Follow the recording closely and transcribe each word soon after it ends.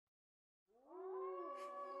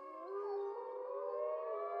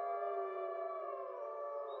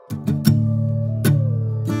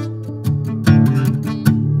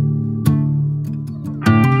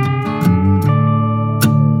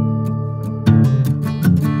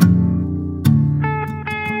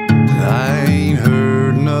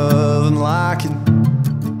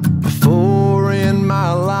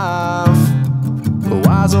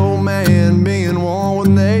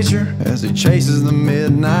chases the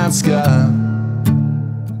midnight sky.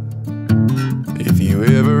 If you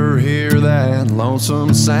ever hear that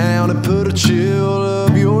lonesome sound, it put a chill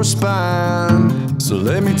up your spine. So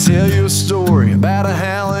let me tell you a story about a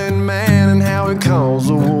howling man and how he calls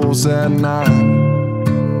the wolves at night.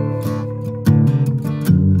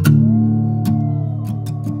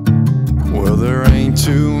 Well, there ain't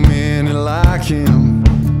too many like him,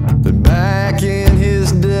 but back in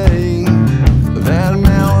his day, that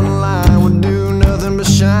mountain lion would do nothing but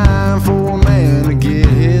shine for a man to get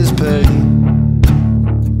his pay.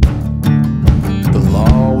 The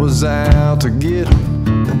law was out to get him,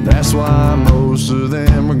 and that's why most of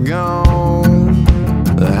them are gone.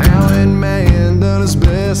 The howling man done his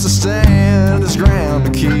best to stand his ground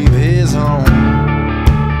to keep his home.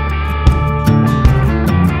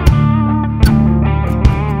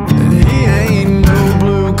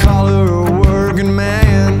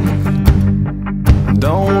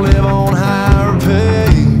 Don't live on higher pay.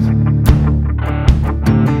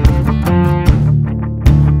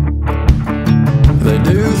 They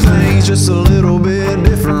do things just a little bit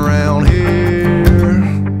different around here.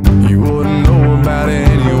 You wouldn't know about it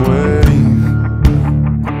anyway.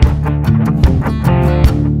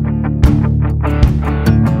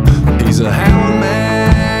 He's a howling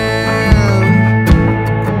man,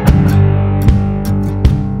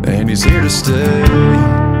 and he's here to stay.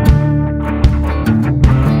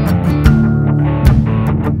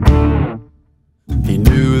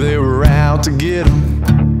 To get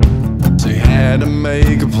him, so he had to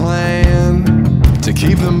make a plan to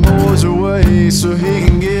keep them boys away so he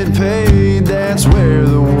can get paid. That's where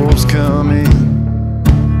the wolves come in.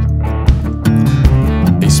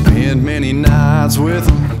 He spent many nights with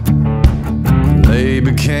them, they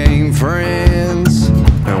became friends,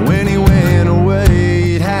 and when he went away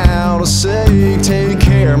he'd howl to say, take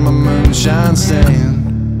care of my moonshine stand.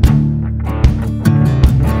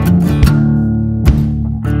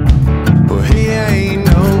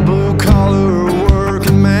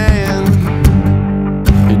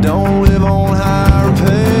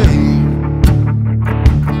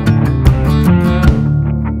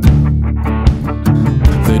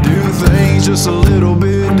 Just a little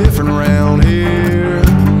bit different around here.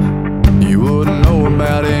 You wouldn't know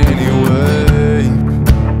about it anyway.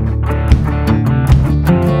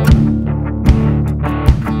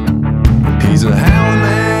 He's a howling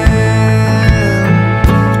man,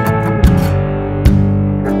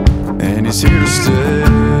 and he's here to stay.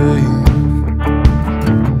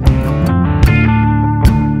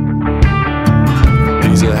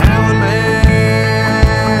 He's a howling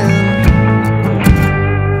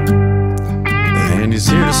man, he's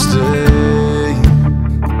here to stay.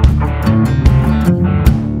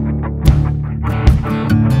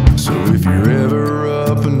 So if you're ever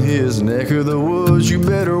up in his neck of the woods, you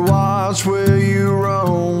better watch where you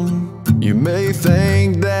roam. You may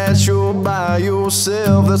think that you're by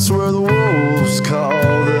yourself, that's where the wolves call